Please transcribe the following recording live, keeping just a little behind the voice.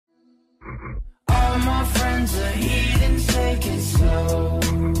All my friends are heathens, take it slow.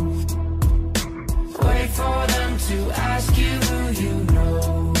 Wait for them to ask you who you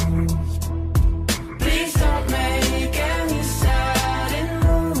know. Please don't make any sudden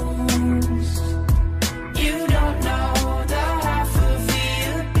moves. You don't know the half of the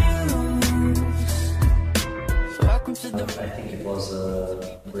abuse. Welcome to the... I think it was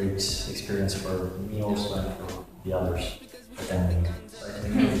a great experience for me also and for the others attending. I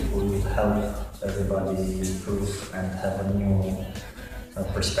think it will help everybody improve and have a new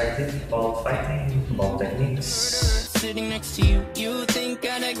perspective about fighting, about techniques. Sitting next to you, you think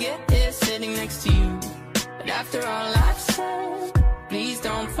I'd get here sitting next to you. But after all I've said, please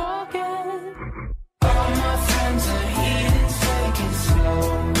don't forget. All my friends are heathens, take it slow.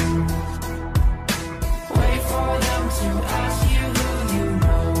 Wait for them to ask you who you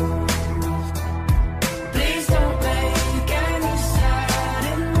know. Please don't make any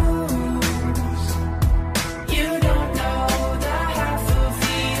sudden moves. You don't know the half of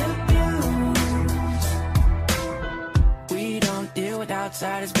the abuse. We don't deal with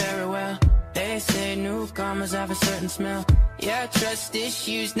outsiders very well. They say newcomers have a certain smell. Yeah, trust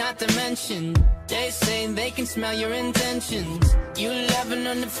issues not to mention. They say they can smell your intentions. You laughing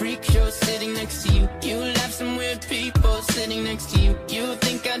on the freak show sitting next to you. You laugh some weird people sitting next to you. You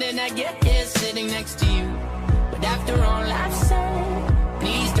think I did not get here sitting next to you. But after all I've said,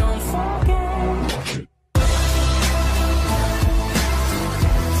 please don't forget.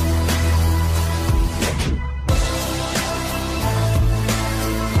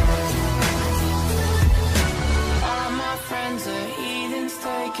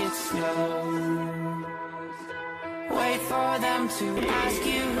 Take it slow. Wait for them to ask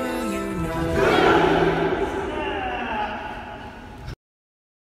you who you know.